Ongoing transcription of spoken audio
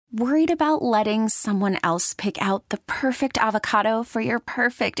Worried about letting someone else pick out the perfect avocado for your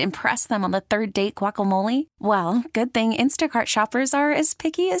perfect impress them on the third date guacamole? Well, good thing Instacart shoppers are as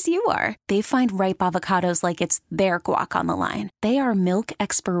picky as you are. They find ripe avocados like it's their guac on the line. They are milk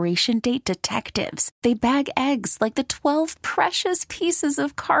expiration date detectives. They bag eggs like the 12 precious pieces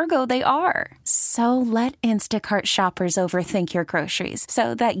of cargo they are. So let Instacart shoppers overthink your groceries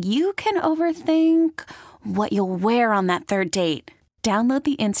so that you can overthink what you'll wear on that third date. Download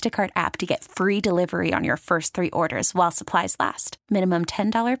the Instacart app to get free delivery on your first 3 orders while supplies last. Minimum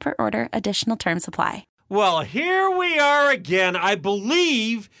 $10 per order. Additional terms apply. Well, here we are again. I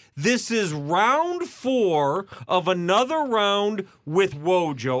believe this is round 4 of another round with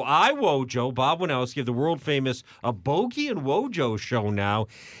Wojo. Wojo, Bob Wojnowski of the world-famous Bogey and Wojo show now.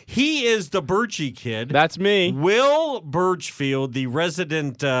 He is the Birchie kid. That's me. Will Burchfield, the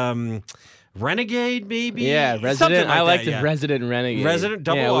resident... renegade, maybe? Yeah, resident. Something I like that, the yeah. resident renegade. Resident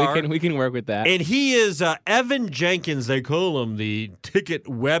double yeah, R. we can work with that. And he is Evan Jankens. They call him the ticket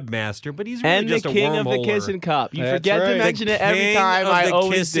webmaster, but he's really and just the a king wormholer. of the kissing cup. You That's forget right. to mention The it every king time. of I the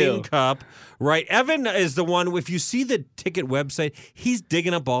always kissing do. cup. Right, Evan is the one. If you see the ticket website, he's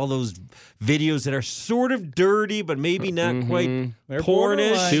digging up all those videos that are sort of dirty, but maybe not quite They're pornish.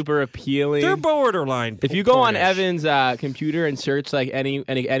 borderline. Super appealing. They're borderline. If you go on pornish. Evan's computer and search like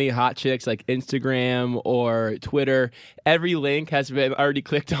any hot chicks like Instagram or Twitter, every link has been already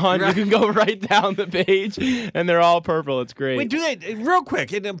clicked on. Right. You can go right down the page, and they're all purple. It's great. Wait, do they real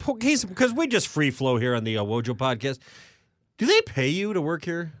quick? In case because we just free flow here on the Wojo podcast. Do they pay you to work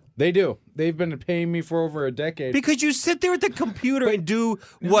here? They do. They've been paying me for over a decade. Because you sit there at the computer and do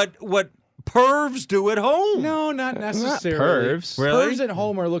what pervs do at home. No, not necessarily. pervs. Really? Pervs at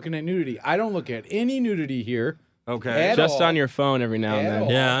home are looking at nudity. I don't look at any nudity here. Okay. At Just all. on your phone every now and At then.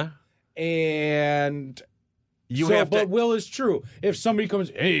 all. Yeah. And You so, have to. but Will is true. If somebody comes,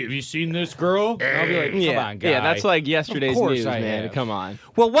 hey, have you seen this girl? I'll be like, come Yeah, on, guy. yeah, that's like yesterday's Of course news, I man. have. Come on.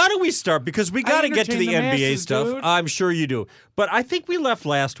 Well, why don't we start? Because we got to get to the entertain the NBA masses, stuff. dude. I'm sure you do. But I think we left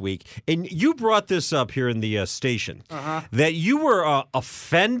last week, and you brought this up here in the station, that you were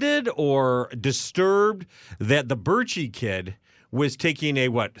offended or disturbed that the Birchie kid was taking a,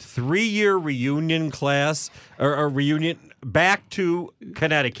 3-year reunion class, or a reunion back to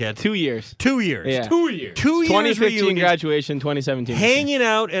Connecticut. 2 years. 2 years. Yeah. 2 years. 2 years 2015 reunion. graduation, 2017. Hanging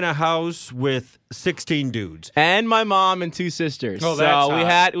out in a house with 16 dudes. And my mom and 2 sisters. Oh, that's so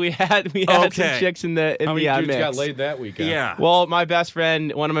hot. we had Okay. some chicks in the How many dudes mix. got laid that weekend? Yeah. Well, one of my best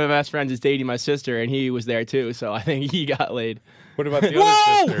friends is dating my sister, and he was there too. So I think he got laid. What about the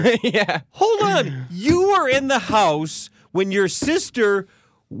Whoa! other sister? Yeah. Hold on. You were in the house when your sister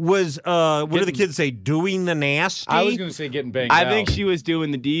was, what do the kids say, doing the nasty? I was going to say getting banged I out. think she was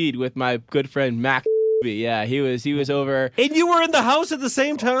doing the deed with my good friend Mac. Yeah, he was over. And you were in the house at the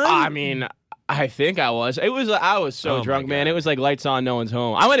same time? I mean, I think I was. I was so Oh, my drunk, man. God. It was like lights on, no one's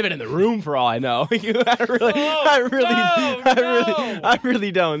home. I might have been in the room for all I know. I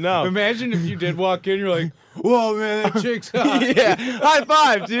really don't know. Imagine if you did walk in, you're like, whoa, man, that chick's hot. Yeah, high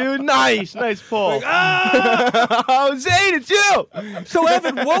five, dude. Nice pull. Oh, Zane, it's you. So,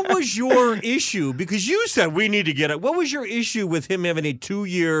 Evan, what was your issue? Because you said we need to get it. What was your issue with him having a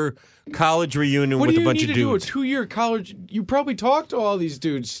 2-year college reunion What with do a you bunch need of to do? A dudes? 2-year college? You probably talk to all these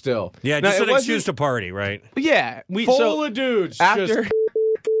dudes still. Yeah, No, just it an excuse wasn't- to party, right? Yeah, Full of dudes. after. Just,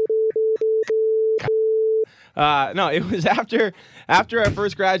 No, it was after our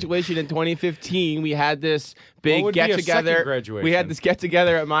first graduation in 2015. We had this big would be a get second together. graduation? We had this get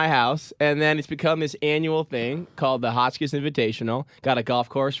together at my house, and then it's become this annual thing called the Hotchkiss Invitational. Got a golf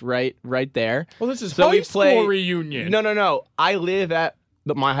course right there. well, this is So high we school play- reunion. No. I live at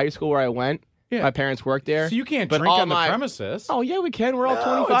my high school where I went. Yeah. My parents worked there. So you can't but drink all on the my- premises. Oh, yeah, we can. We're all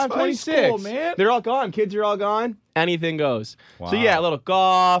No, 25, it's high 26. school, man. They're all gone. Kids are all gone. Anything goes. Wow. So, yeah, a little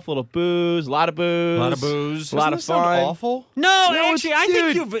golf, a little booze, a lot of booze. A lot of booze. A lot Doesn't of this sound fun. awful? No, No, actually, it's- I think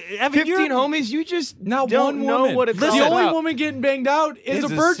dude, you've... Evan, 15 you're, homies, you just Not don't one know woman. what it's The all only about. woman getting banged out is a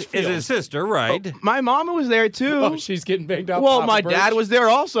Burchfield. Is his sister, right? My mama was there, too. Oh, she's getting banged out. Well, Papa my Birch. dad was there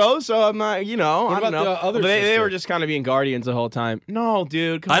also, so I'm not, I What don't about know. the other they sister? were just kind of being guardians the whole time. No,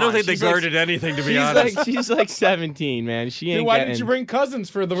 dude, come on. I don't think they She's like- guarded anything, to be she's honest. she's like 17, man. She ain't Dude, why getting, didn't you bring cousins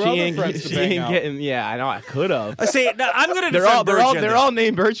for the she other ain't, friends to she bang ain't out? getting, yeah, I know, I could have. See, now, I'm going to They're defend all Birch on they're this. all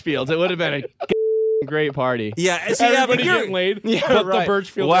named Birchfields. It would have been a great party. Yeah, see, Evan, Everybody you're... getting laid, Yeah, but right. the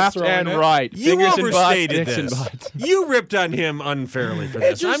Birchfield Left is throwing and it. right. You Fingers and butts, overstated dicks and this. butts. You ripped on him unfairly for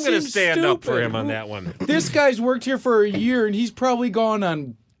this. just I'm going to seems stand up for stupid. him on that one. This guy's worked here for a year, and he's probably gone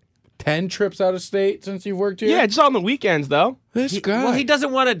on 10 trips out of state since you've worked here. Yeah, just on the weekends, though. This guy. Well, he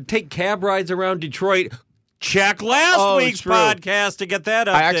doesn't want to take cab rides around Detroit Check last week's true. podcast to get that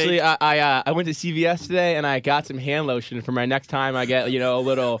update. I went to CVS today and I got some hand lotion for my next time I get a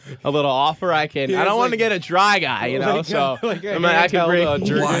little offer. I don't want to get a dry guy, so I can bring.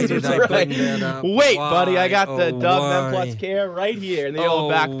 Why did I bring that up? Wait, buddy, I got the Dove Men Plus Care right here in the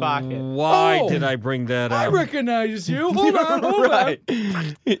old back pocket. Why did I bring that up? I recognize you. Hold on.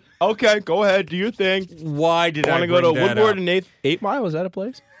 Okay, go ahead, do your thing. Why did I want to bring go to that Woodward up? and 8 Mile? Is that a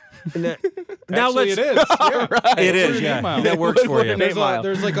place? Now Actually, let's. it is. Yeah. It is. Yeah, that works for you.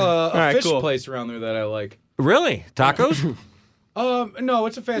 There's like a fish cool. place around there that I like. Really? Tacos? No,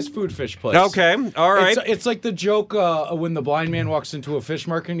 it's a fast food fish place. Okay. All right. It's like the joke when the blind man walks into a fish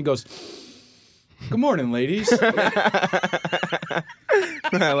market and he goes, "Good morning, ladies." I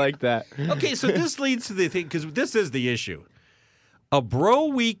like that. Okay, so this leads to the thing, because this is the issue. A bro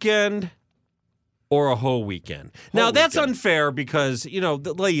weekend or a hoe weekend. Now, that's unfair because,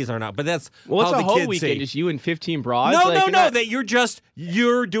 the ladies are not, but that's Well, how it's the a whole kids weekend, say. just you and 15 broads? No, that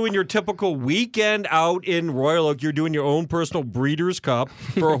you're doing your typical weekend out in Royal Oak. You're doing your own personal Breeders' Cup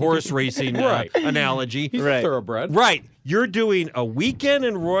for a horse racing analogy. He's a thoroughbred. Right. You're doing a weekend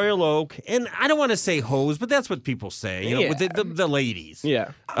in Royal Oak, and I don't want to say hoes, but that's what people say, with the ladies.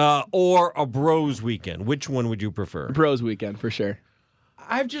 Yeah. Or a bros weekend. Which one would you prefer? Bros weekend, for sure.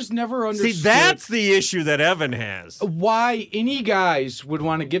 I've just never understood. See, that's the issue that Evan has. Why any guys would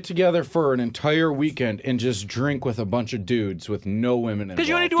want to get together for an entire weekend and just drink with a bunch of dudes with no women involved. Because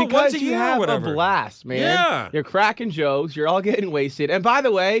you only do it once a year have or whatever. a blast, man. Yeah. You're cracking jokes. You're all getting wasted. And by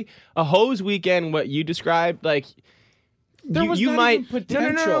the way, a hose weekend, what you described, like... There was you not might even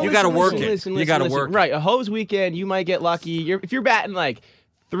potential. No, You gotta work it. Listen, You gotta work it. Right, a hose weekend, you might get lucky. If you're batting like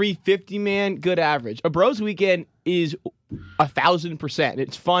 350, man, good average. A bros weekend is 1,000%.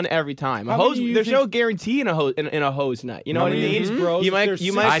 It's fun every time. A hose, there's no guarantee in a hose night. You know what I mean? Bros, you might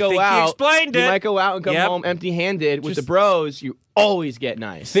I go think out. you explained You it. might go out and come home empty-handed. With the bros, you always get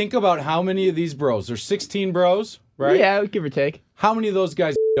nice. Think about how many of these bros. There's 16 bros, right? Yeah, give or take. How many of those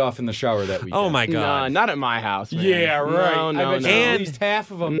guys off in the shower that weekend? Oh, my No, God. not at my house, man. Yeah, right. No, I bet you And- at least half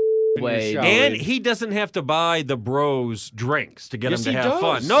of them in your Way. shower. And he doesn't have to buy the bros drinks to get Yes, them to he have does.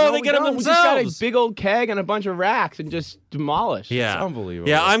 fun. No, they we get them don't. We just got a themselves. big old keg and a bunch of racks and just demolish. Yeah. It's unbelievable.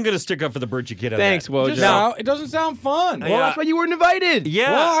 Yeah, I'm going to stick up for the Birchie Kid on Thanks, that. Wojo. It doesn't sound fun. Well, that's why you weren't invited.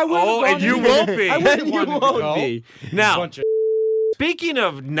 Yeah. Well, I wouldn't have gone and you anyway. won't be. I wouldn't You want him to won't go. be. Now, Bunch of speaking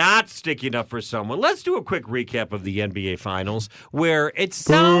of not sticking up for someone, let's do a quick recap of the NBA Finals, where it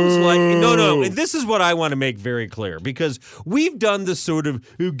sounds like no. This is what I want to make very clear, because we've done this sort of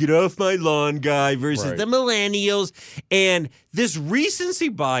get off my lawn guy versus the millennials, and this recency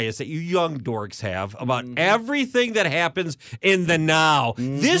bias that you young dorks have about everything that happens in the now.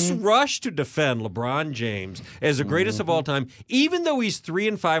 This rush to defend LeBron James as the greatest of all time, even though he's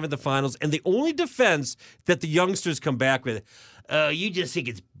 3-5 in the finals, and the only defense that the youngsters come back with, you just think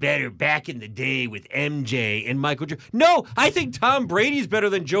it's better back in the day with MJ and Michael Jordan. No, I think Tom Brady's better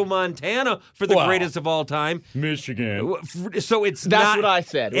than Joe Montana for the greatest of all time. Michigan. So it's That's not, what I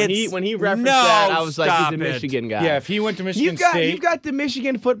said. When he referenced No, that, I was like, stop he's a it. Michigan guy. Yeah, if he went to Michigan State. You've got the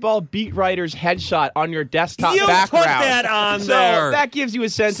Michigan football beat writer's headshot on your desktop You background. put that on so there. that gives you a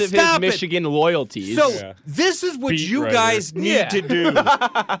sense of Stop it. his Michigan loyalties. So this is what Beat you writer. guys need Yeah. to do.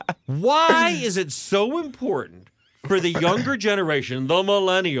 Why is it so important for the younger generation, the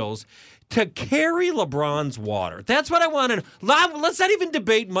millennials, to carry LeBron's water? That's what I want to know. Let's not even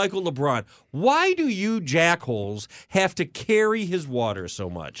debate Michael LeBron. Why do you jackholes have to carry his water so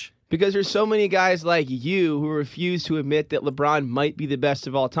much? Because there's so many guys like you who refuse to admit that LeBron might be the best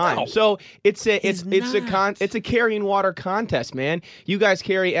of all time. No. So it's a not. it's a carrying water contest, man. You guys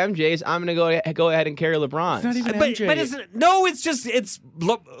carry MJ's. I'm gonna go ahead and carry LeBron's. It's not even But MJ. isn't it? No, it's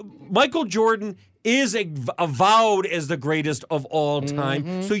Michael Jordan is avowed as the greatest of all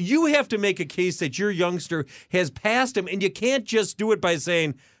time. So you have to make a case that your youngster has passed him, and you can't just do it by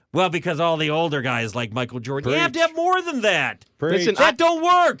saying, well, because all the older guys like Michael Jordan. You have to have more than that. Listen, That don't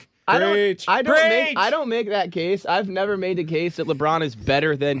work. I Preach. don't make that case. I've never made the case that LeBron is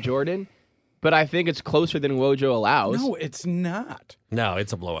better than Jordan, but I think it's closer than Wojo allows. No, it's not. No,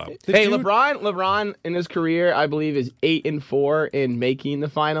 it's a blowout. Hey, dude- LeBron in his career, I believe, is 8-4 in making the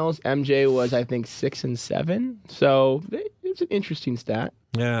finals. MJ was, I think, 6-7. So it's an interesting stat.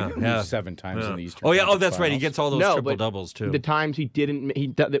 Yeah. 7 times in the Eastern Oh, yeah. Oh, Conference that's right. He Finals. gets all those No, triple but doubles, too. The times he didn't,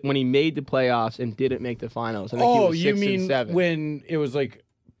 when he made the playoffs and didn't make the finals. I think he Oh, was 6 you and mean 7. when it was like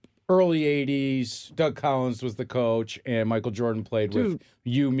early 80s, Doug Collins was the coach, and Michael Jordan played with Dude.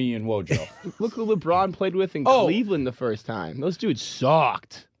 you, me, and Wojo. Look who LeBron played with in Oh. Cleveland the first time. Those dudes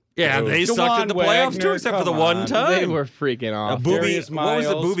sucked. Yeah, they sucked in the playoffs too, except for the one time. They were freaking off. What Miles,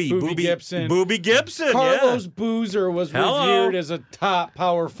 was the Booby Gibson. Booby Gibson, Carlos Boozer was revered as a top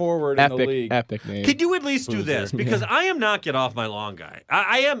power forward in the league. Epic name. Could you at least do this? Because I am not get off my lawn guy.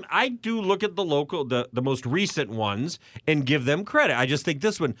 I do look at the local, the most recent ones and give them credit. I just think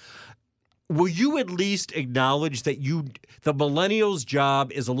this one. Will you at least acknowledge that the millennials'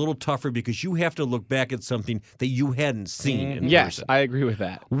 job is a little tougher because you have to look back at something that you hadn't seen in person? I agree with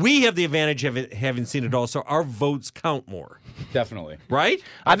that. We have the advantage of having seen it all, so our votes count more. Definitely. Right?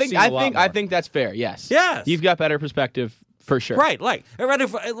 I think that's fair. Yes. Yes. You've got better perspective for sure. Right. Like,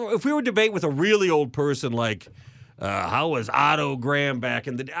 if we were to debate with a really old person, like, how was Otto Graham back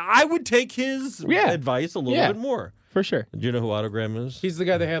in the day? I would take his advice a little bit more. For sure. Do you know who Otto Graham is? He's the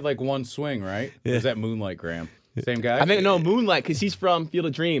guy that had like one swing, right? Yeah. Is that Moonlight Graham? Same guy? I think, no, Moonlight, because he's from Field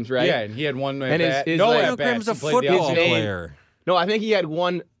of Dreams, right? Yeah, and he had one and at bat. Otto Graham's a football player. No, I think he had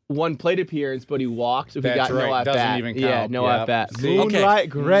one plate appearance, but he walked, so he got no at bat. Doesn't even count. Yeah, no at bat. Moonlight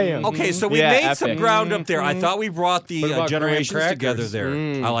Graham. Okay, so we made some ground up there. I thought we brought the generations together there.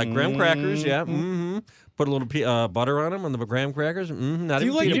 I like graham crackers, yeah. Mm-hmm. Put a little butter on them, on the graham crackers. Mm-hmm. Do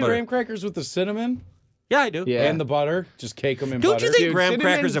you like the graham crackers with the cinnamon? Yeah, I do. Yeah. And the butter. Just cake them in butter. Don't you think graham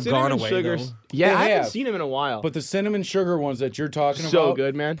crackers have gone away, sugars, though? Yeah, I haven't seen them in a while. But the cinnamon sugar ones that you're talking about. So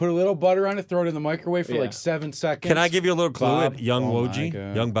good, man. Put a little butter on it, throw it in the microwave for like 7 seconds. Can I give you a little clue Bob? at young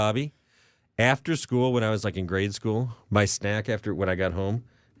young Bobby? After school, when I was like in grade school, my snack when I got home,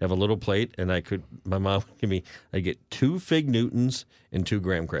 I have a little plate, and my mom would give me, I get 2 Fig Newtons and 2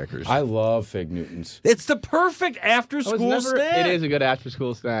 graham crackers. I love Fig Newtons. It's the perfect after-school snack. It is a good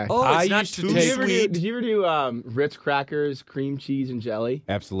after-school snack. Oh, it's not too sweet. Did you ever do Ritz crackers, cream cheese, and jelly?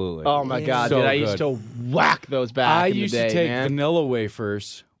 Absolutely. Oh, my God. So I used to whack those back I in the used day, to take man. vanilla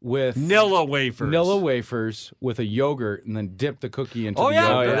wafers with Vanilla wafers with a yogurt and then dip the cookie into the yeah,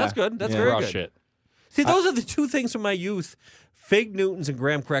 yogurt. that's good. That's very Crush good. it. See, those are the 2 things from my youth. Fig Newtons and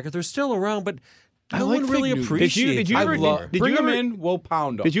graham crackers. They're still around, but no one really appreciates Did you them ever- anymore. Bring them in, we'll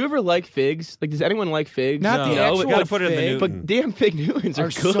pound them. Did you ever like figs? Like, does anyone like figs? Not the actual gotta put it in the fig, Newton. But damn Fig Newtons are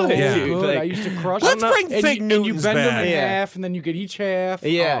good, so dude. good. Like, I used to crush Let's them. bring Fig And you Newtons bend them back. in Yeah. half, and then you get each half.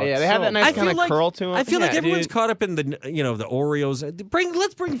 Yeah, Oh, yeah. it's They have so that nice I kind feel of curl to them. I feel like Yeah, everyone's dude. caught up in the the Oreos.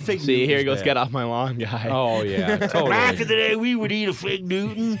 Let's bring Fig Newtons. See, here he goes, back. get off my lawn, guy. Oh, yeah, totally. Back in the day, we would eat a Fig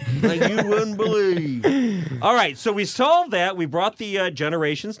Newton like you wouldn't believe. All right, so we solved that. We brought the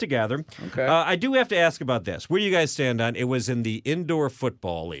generations together. Okay. I do have to ask about this. Where do you guys stand on? It was in the Indoor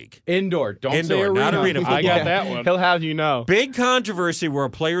Football League. Indoor. Don't say Indoor, arena. not arena football. I got that one. He'll have you know. Big controversy where a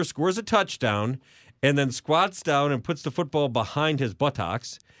player scores a touchdown and then squats down and puts the football behind his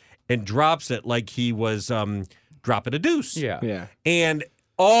buttocks and drops it like he was dropping a deuce. Yeah. And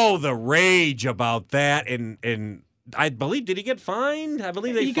the rage about that, and I believe, did he get fined? I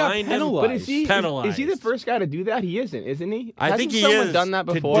believe they got fined penalized. But is he the first guy to do that? He isn't he? I think he someone is. done that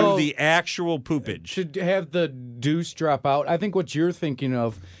before? To do the actual poopage. To have the deuce drop out. I think what you're thinking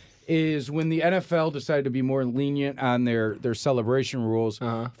of is when the NFL decided to be more lenient on their celebration rules.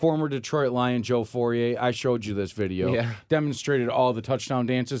 Former Detroit Lion Joe Fourier, I showed you this video, demonstrated all the touchdown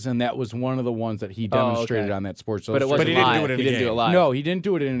dances, and that was one of the ones that he demonstrated on that Sports But Illustrated. it wasn't But he didn't live. do it in He a didn't do game. it live. No, he didn't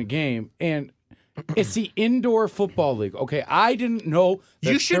do it in a game. And it's the Indoor Football League. Okay, I didn't know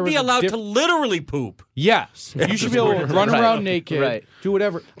that You should there be was a allowed to literally poop. Yes. You should be able to run around naked, do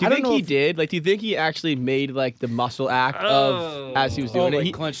whatever. Do you think he did? Like, do you think he actually made like the muscle act of as he was doing it? Like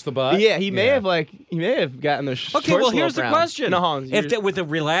He clenched the butt? Yeah, he may have gotten those. Okay, well, here's the question. No, With the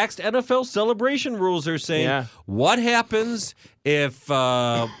relaxed NFL celebration rules, they're saying, what happens if,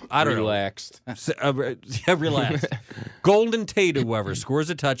 I don't Relaxed. know, relaxed. Golden Tate, whoever, scores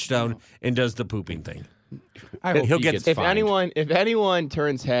a touchdown and does the pooping thing. I hope He'll he get- gets If fined. anyone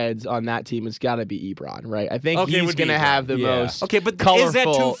turns heads on that team, it's got to be Ebron, right? I think Okay, it he's would be going to Ebron. have the Yeah. most Okay, but colorful is that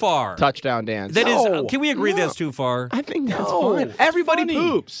too far? touchdown dance. That is. No. Can we agree that's too far? I think that's No, fine. it's Everybody funny.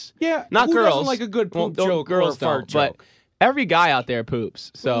 poops. Yeah, Not who girls. doesn't like a good poop Well, joke girls or a fart don't, joke? But every guy out there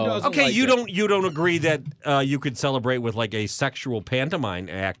poops. So doesn't? Okay, like you it. you don't agree that you could celebrate with like a sexual pantomime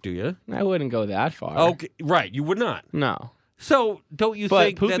act, do you? I wouldn't go that far. Okay, right, you would not. No. So don't you But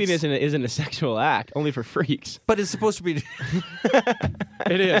think pooping that's, isn't a sexual act, only for freaks. But it's supposed to be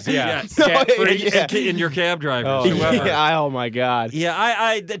It is, yeah. No, cat-free yeah. in your cab drivers. Oh, whoever. Yeah, oh my God. Yeah,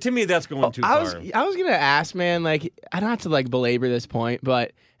 I to me that's going too I far. was gonna ask, man, like, I don't have to like belabor this point,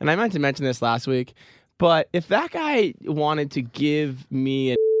 but and I meant to mention this last week, but if that guy wanted to give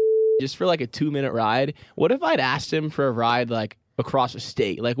me just for like a 2-minute ride, what if I'd asked him for a ride like across a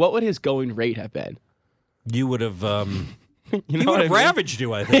state? Like, what would his going rate have been? You would have You He know would what have I mean? ravaged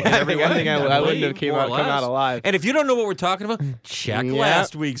you, I think. Yeah, I think I wouldn't have come More or out less. alive. And if you don't know what we're talking about, check Yeah.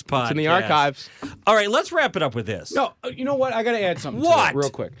 last week's podcast. It's in the archives. All right, let's wrap it up with this. No, you know what? I got to add something to What? it real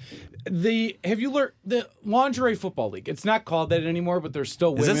quick. Have you learned the lingerie football league? It's not called that anymore, but there's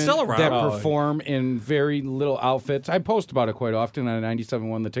still Is it women still around? that Oh. perform in very little outfits. I post about it quite often on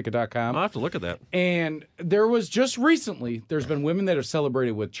 971theticket.com. I'll have to look at that. And there was just recently, there's been women that have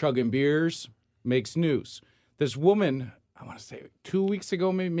celebrated with chugging beers, makes news. This woman, I want to say 2 weeks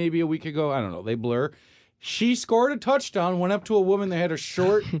ago, maybe a week ago, I don't know, they blur. She scored a touchdown, went up to a woman that had a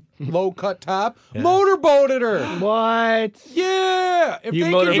short, low-cut top, motorboated her. What? Yeah. If You they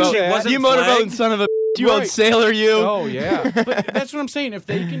can do motorboat- that, wasn't You motorboating flagged? son of a you old Right. sailor, you. Oh, yeah. But that's what I'm saying. If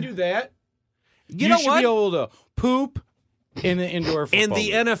they can do that, You know should what? be able to poop in the indoor football In the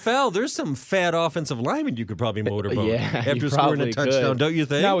league. NFL, there's some fat offensive linemen you could probably motorboat Yeah, after you scoring a probably touchdown, could. don't you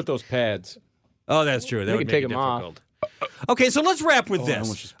think? Not with those pads. Oh, that's true. That They would could make take it 'em off. difficult. Okay, so let's wrap with I this.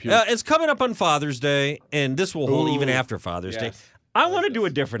 almost just puked. It's coming up on Father's Day, and this will hold even after Father's Day. Yes. I want to do a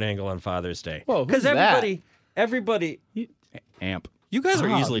different angle on Father's Day. Whoa, who's Because that? everybody, Amp. you guys are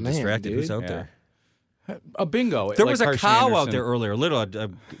Oh, easily man, distracted. dude. Who's out Yeah. there? A bingo. There like was a Carson cow out Anderson. there earlier. A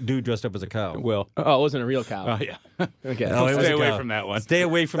dude dressed up as a cow. Will. Oh, it wasn't a real cow. Oh, yeah. Okay. Oh, it was Stay a away cow. from that one. Stay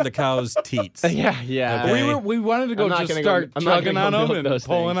away from the cow's teats. Yeah. Okay. We wanted to go I'm not just gonna start I'm not chugging gonna on go them build and those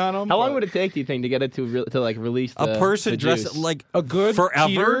pulling things. on them. How long would it take, do you think, to get it to like release A person the dressed juice? like A good forever.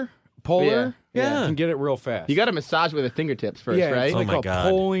 heater, puller, Yeah. can get it real fast. You got to massage with the fingertips first, yeah, right? It's like Oh my a God.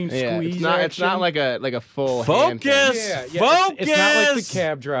 pulling Yeah, squeeze. it's not action. like a full hand thing. Focus. Yeah, Focus. It's not like the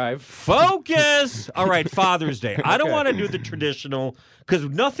cab drive. Focus. All right, Father's Day. I don't want to do the traditional because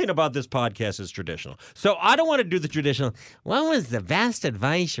nothing about this podcast is traditional. So I don't want to do the traditional. What was the best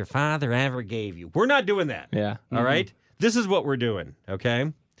advice your father ever gave you? We're not doing that. Yeah. All right? This is what we're doing,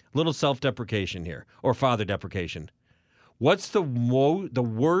 okay? Little self-deprecation here, or father deprecation. What's the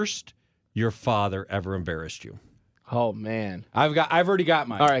worst your father ever embarrassed you? Oh man. I've already got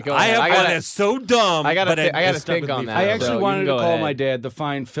mine. All right, go I ahead. have one gotta- that's so dumb. I gotta but thi- I gotta it stuck think with on me that. I forever. actually So you wanted can to go call ahead. my dad to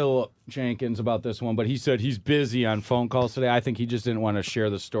find Philip Jankens about this one, but he said he's busy on phone calls today. I think he just didn't want to share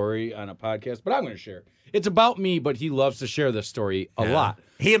the story on a podcast, but I'm going to share. It's about me, but he loves to share this story a lot.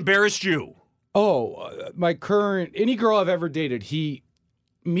 He embarrassed you. My current, any girl I've ever dated, he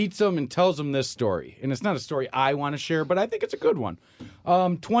meets them and tells them this story. And it's not a story I want to share, but I think it's a good one.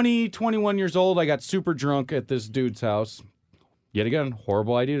 21 years old, I got super drunk at this dude's house. Yet again,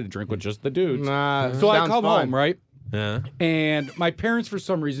 horrible idea to drink with just the dudes. Nah, So I sounds come fun. home, right? Yeah. And my parents, for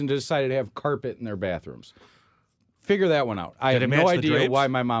some reason, decided to have carpet in their bathrooms. Figure that one out. I Did have it no match the idea drapes? why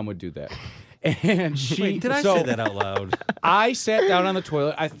my mom would do that. And she. Wait, did I so say that out loud? I sat down on the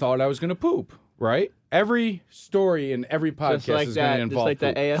toilet. I thought I was going to poop, right? Every story in every podcast Just like is going to that. Just involve like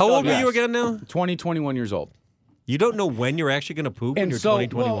that poop. ASL. How old were guy. you again now? 21 years old. You don't know when you're actually going to poop when And you're so, 20,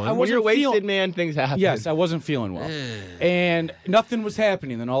 21? well, I When you're wasn't wasted, feeling- man, things happen. Yes, I wasn't feeling well. And nothing was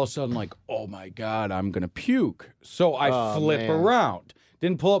happening. Then all of a sudden, like, oh my God, I'm going to puke. So I Oh, flip man. around.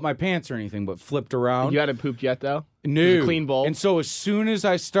 Didn't pull up my pants or anything, but flipped around. You hadn't pooped yet, though? No. It was a clean bowl? And so as soon as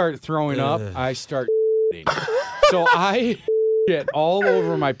I start throwing up, I start So I shit all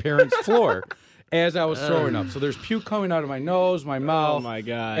over my parents' floor as I was throwing up. So there's puke coming out of my nose, my mouth. Oh, my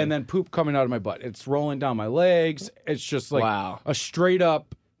God. And then poop coming out of my butt. It's rolling down my legs. It's just like Wow. a straight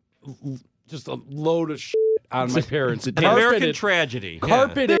up, just a load of shit on my parents. An American tragedy. Yeah.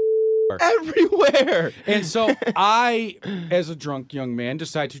 Carpeted. Everywhere. And so I, as a drunk young man,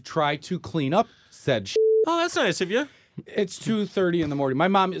 decide to try to clean up said shit. Oh, that's nice of you. It's 2:30 in the morning. My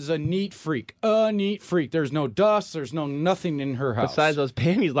mom is a neat freak. A neat freak. There's no dust. There's no nothing in her house. Besides those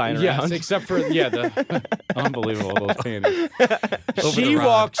panties lying yes, around. except for the unbelievable those panties. Over She the rod.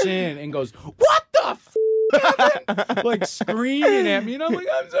 walks in and goes, "What the f?" Kevin?" Like screaming at me, and I'm like,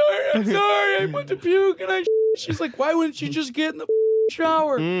 "I'm sorry. I went to puke." And she's like, "Why wouldn't you just get in the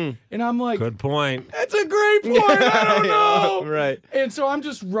shower?" And I'm like, Good point. "That's a great point. I don't know." Right. And so I'm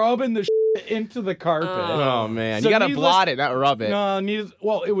just rubbing the into the carpet. Oh, man. So you got to needless- blot it, not rub it. No,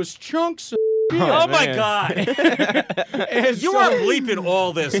 well, it was chunks of shit. Oh, my man. God. And You so- are bleeping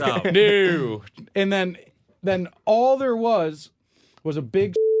all this out. No. And then all there was a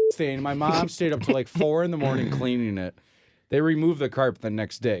big stain. My mom stayed up till like 4 a.m. cleaning it. They removed the carpet the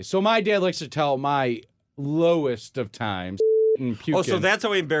next day. So my dad likes to tell my lowest of times and puking. Oh, so that's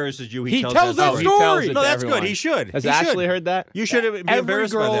how he embarrasses you. He tells that story. story. He tells it No, to that's everyone. good. He should. Has He Ashley should. heard that? You should be Every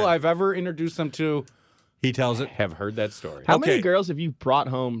embarrassed by girl that. I've ever introduced them to He tells it. have heard that story. How Okay. many girls have you brought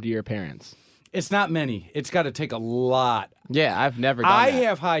home to your parents? It's not many. It's got to take a lot. Yeah, I've never done I that.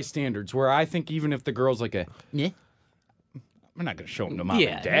 have high standards where I think even if the girl's like a, yeah, I'm not going to show them to mom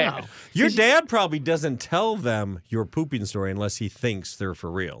and dad. No. Your dad probably doesn't tell them your pooping story unless he thinks they're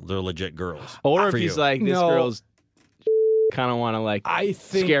for real. They're legit girls. Or for if he's you. like, this No. girl's kind of want to like I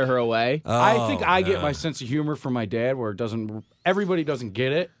think scare her away. I think I get yeah. my sense of humor from my dad, where everybody doesn't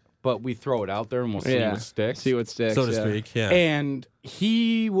get it, but we throw it out there and we'll see what sticks. See what sticks. so to speak. Yeah. And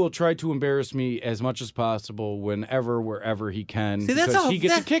he will try to embarrass me as much as possible wherever he can. See, that's because a- he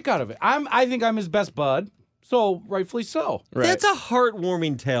gets that- a kick out of it. I think I'm his best bud, so rightfully so. Right. That's a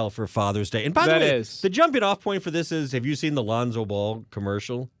heartwarming tale for Father's Day. And by the That way, is. the jumping off point for this is, have you seen the Lonzo Ball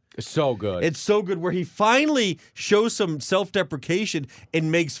commercial? It's so good. It's so good where he finally shows some self-deprecation and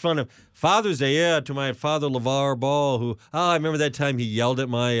makes fun of Father's Day. Yeah, to my father, LeVar Ball, who, I remember that time he yelled at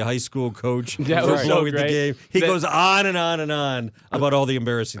my high school coach That for was so blowing the great. game. He That- goes on and on and on about all the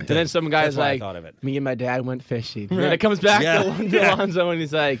embarrassing things. And then some guy's That's why I like, thought of it. me and my dad went fishing. And then it comes back Yeah. to Lonzo and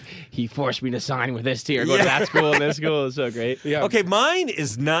he's like, he forced me to sign with this team or go to that school and this school. It's so great. yeah. Okay, mine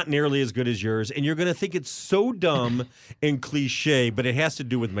is not nearly as good as yours, and you're going to think it's so dumb and cliche, but it has to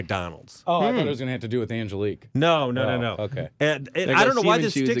do with McDonald's. Oh, I thought it was going to have to do with Angelique. No. Okay. And There I goes don't know why Seaman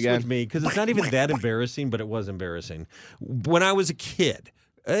this shoes sticks again. with me because it's not even that embarrassing, but it was embarrassing. When I was a kid,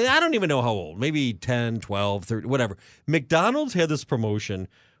 I don't even know how old, maybe 10, 12, 30, whatever. McDonald's had this promotion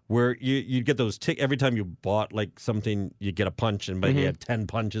where you'd get those every time you bought like something, you get a punch, and but you had 10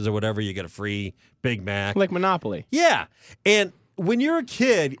 punches or whatever, you get a free Big Mac. Like Monopoly. Yeah. And when you're a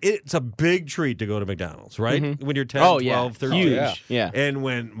kid, it's a big treat to go to McDonald's, right? When you're 10, Oh, 12, yeah. 13. Huge. yeah. Yeah. And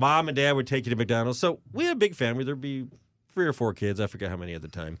when mom and dad would take you to McDonald's, so we had a big family. There'd be 3 or 4 kids. I forget how many at the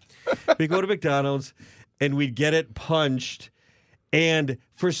time. We'd go to McDonald's, and we'd get it punched. And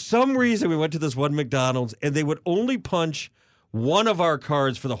for some reason, we went to this one McDonald's, and they would only punch one of our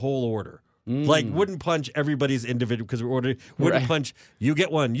cards for the whole order. Like, wouldn't punch everybody's individual because we ordered. Wouldn't Right. punch, you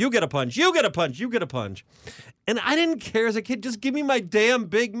get one, you get a punch, you get a punch, you get a punch. And I didn't care as a kid. Just give me my damn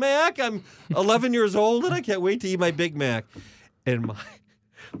Big Mac. I'm 11 years old, and I can't wait to eat my Big Mac. And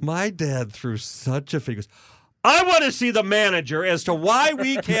my dad threw such a fit. He goes, I want to see the manager as to why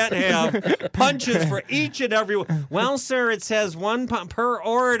we can't have punches for each and every one. Well, sir, it says one per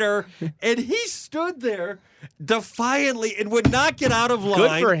order. And he stood there defiantly and would not get out of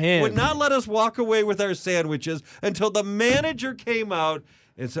line. for him. Would not let us walk away with our sandwiches until the manager came out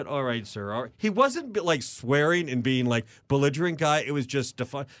and said, all right, sir. All right. He wasn't like swearing and being like belligerent guy. It was just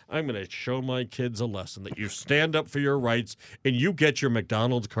defiant. I'm going to show my kids a lesson that you stand up for your rights and you get your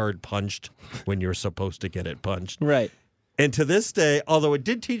McDonald's card punched when you're supposed to get it punched. Right. And to this day, although it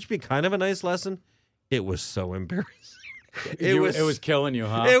did teach me kind of a nice lesson, it was so embarrassing. It was killing you,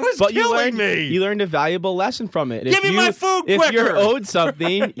 huh? It was But killing me. You learned a valuable lesson from it. Give me my food If you're quicker. owed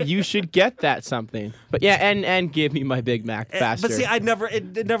something, you should get that something. But yeah, and give me my Big Mac faster. But see, it never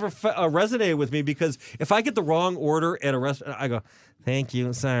resonated with me because if I get the wrong order at a restaurant, I go, "Thank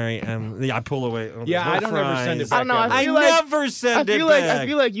you, sorry." I pull away. Oh, Yeah, there's no I don't ever send fries. it back. I don't know. ever. I feel like- never send it I back.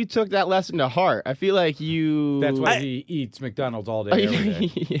 feel like you took that lesson to heart. I feel like you. That's why he eats McDonald's all day, every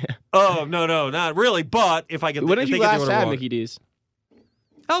day. yeah. Oh no, not really. But if I get, When if did they you get the last order have wrong- Mickey D's?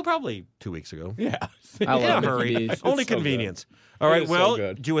 Oh, probably 2 weeks ago. Yeah. I In love a hurry. Mickey D's. Only so convenience. All It right. is so Well,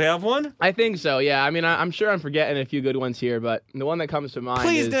 good. do you have one? I think so. Yeah. I mean, I'm sure I'm forgetting a few good ones here, but the one that comes to mind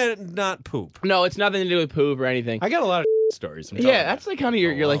Please is not poop. no. It's nothing to do with poop or anything. I got a lot of stories. I'm Yeah, telling you. that's like kind of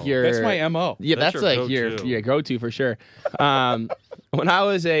your wow. like your. That's my MO. Yeah, That's that's, your like your go-to. go-to for sure. When I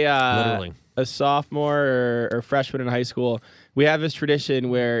was Literally. a sophomore or freshman in high school, we have this tradition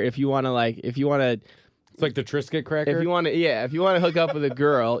where if you want to It's like the Triscuit cracker. if you want to hook up with a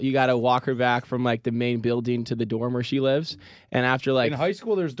girl, you got to walk her back from like the main building to the dorm where she lives, and after like in high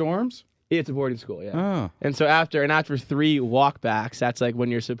school, there's dorms. it's a boarding school, yeah. Oh. And so after 3 walkbacks, that's like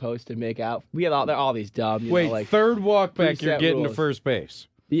when you're supposed to make out. We had all these dumb, you Wait, know, like third walk back, you're preset getting to rules. first base.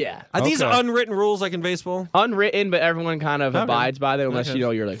 yeah. Are these Okay. unwritten rules like in baseball? Unwritten, but everyone kind of abides by them unless Okay. you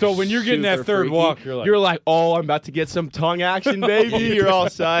know you're like. So when you're getting that super third freaky, walk, you're like- oh, I'm about to get some tongue action, baby. You're all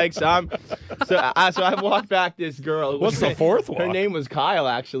psyched. So I walked back this girl. What's the fourth walk? Her name was Kyle,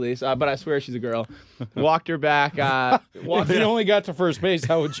 actually. But I swear she's a girl. Walked her back. If you only got to first base,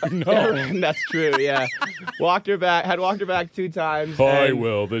 how would you know? That's true. Yeah. Walked her back. Had walked her back 2 times. and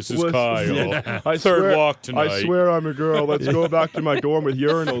Will. This is was- Kyle. I Third swear- walk tonight. I swear I'm a girl. Let's go back to my dorm with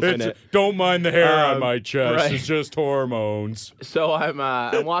urinals in it. Don't mind the hair on my chest. right. It's just hormones. So I'm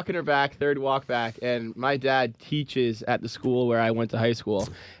walking her back, third walk back, and my dad teaches at the school where I went to high school,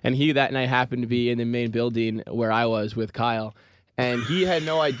 and he that night happened to be in the main building where I was with Kyle, And he had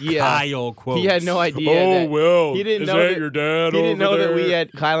no idea. Kyle quotes. He had no idea. Will. He didn't know that your dad? He didn't know that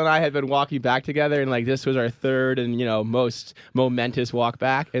Kyle and I had been walking back together, and like this was our third and most momentous walk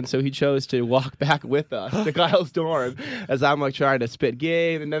back. And so he chose to walk back with us to Kyle's dorm as I'm like trying to spit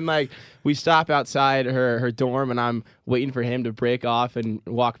game. And then like we stop outside her dorm, and I'm waiting for him to break off and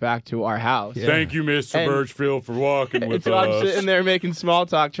walk back to our house. Yeah. Thank you, Mr. Burchfield, for walking with so us. I'm sitting there making small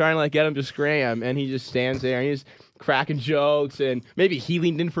talk, trying to like get him to scram, and he just stands there and he's cracking jokes, and maybe he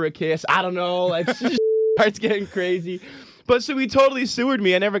leaned in for a kiss. I don't know. Like, just starts getting crazy. But so he totally sewered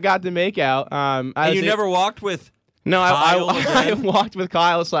me. I never got to make out. And you never walked with No, Kyle I walked with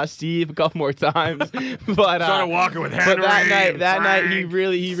Kyle / Steve a couple more times. But started walking with Henry. But that night he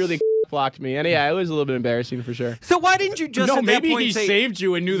really blocked me. And yeah, it was a little bit embarrassing for sure. So why didn't you just at that maybe point he say, saved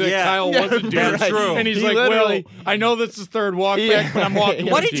you and knew that Kyle wasn't doing That's true. And he's He like, literally- well, I know this is third walk back, but I'm walking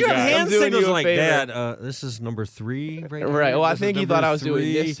Why with did you have guys. hand I'm doing signals you a like, favor. Dad, this is number 3 right now? Right. Well, I This is think he number thought I was 3.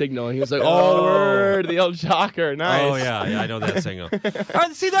 doing this signal. And he was like, Oh. word, the old shocker. Nice. Oh, yeah, I know that signal. All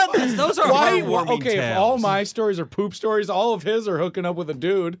right, see, those are heartwarming Okay, tales. if all my stories are poop stories, all of his are hooking up with a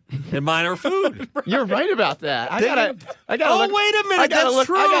dude. And mine are food. You're right about that. I gotta Oh, look, wait a minute, that's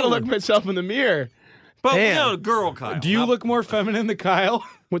true. I gotta look myself in the mirror. But, Damn. girl, Kyle. Do you look more feminine than Kyle?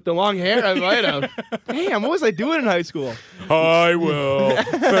 With the long hair, I might have. Damn, what was I doing in high school? I will.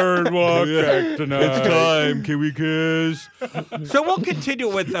 Third walk back tonight. It's time. Can we kiss? So we'll continue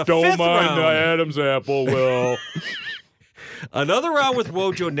with the Don't fifth mind round. the Adam's apple, Will. Another round with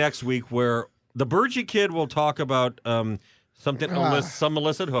Wojo next week where the Burchie kid will talk about some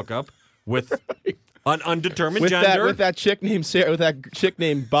illicit hookup with an undetermined gender. With that chick named Sarah, with that chick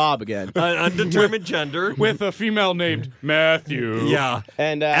named Bob again. An undetermined gender. With a female named Matthew. Yeah.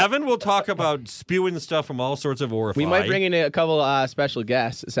 And Evan will talk about spewing stuff from all sorts of orifices. we might bring in a couple special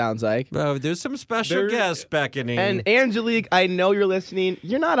guests, it sounds like. There's some special guests beckoning. And Angelique, I know you're listening.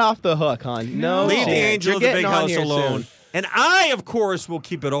 You're not off the hook, hon. No. Leave the chance. angel You're of the getting big on house here alone. soon. And I, of course, will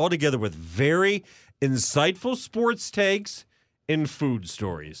keep it all together with very insightful sports takes and food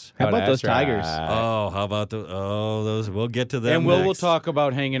stories. How about those Tigers? Oh, how about those? We'll get to them. And we'll next. talk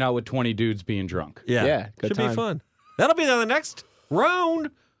about hanging out with 20 dudes being drunk. Yeah, good should time. be fun. That'll be the next round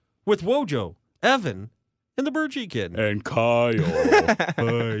with Wojo, Evan, and the Burchie kid. And Kyle.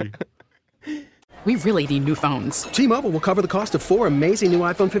 Bye. We really need new phones. T-Mobile will cover the cost of 4 amazing new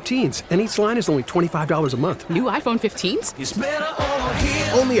iPhone 15s, and each line is only $25 a month. New iPhone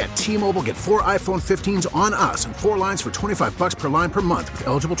 15s? Only at T-Mobile, get 4 iPhone 15s on us and 4 lines for $25 per line per month with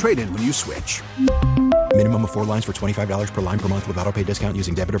eligible trade-in when you switch. Minimum of 4 lines for $25 per line per month with autopay discount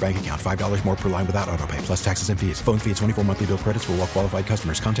using debit or bank account. $5 more per line without autopay, plus taxes and fees. Phone fee at 24 monthly bill credits for well-qualified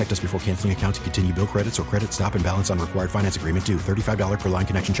customers. Contact us before canceling account to continue bill credits or credit stop and balance on required finance agreement due. $35 per line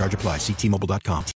connection charge applies. See T-Mobile.com.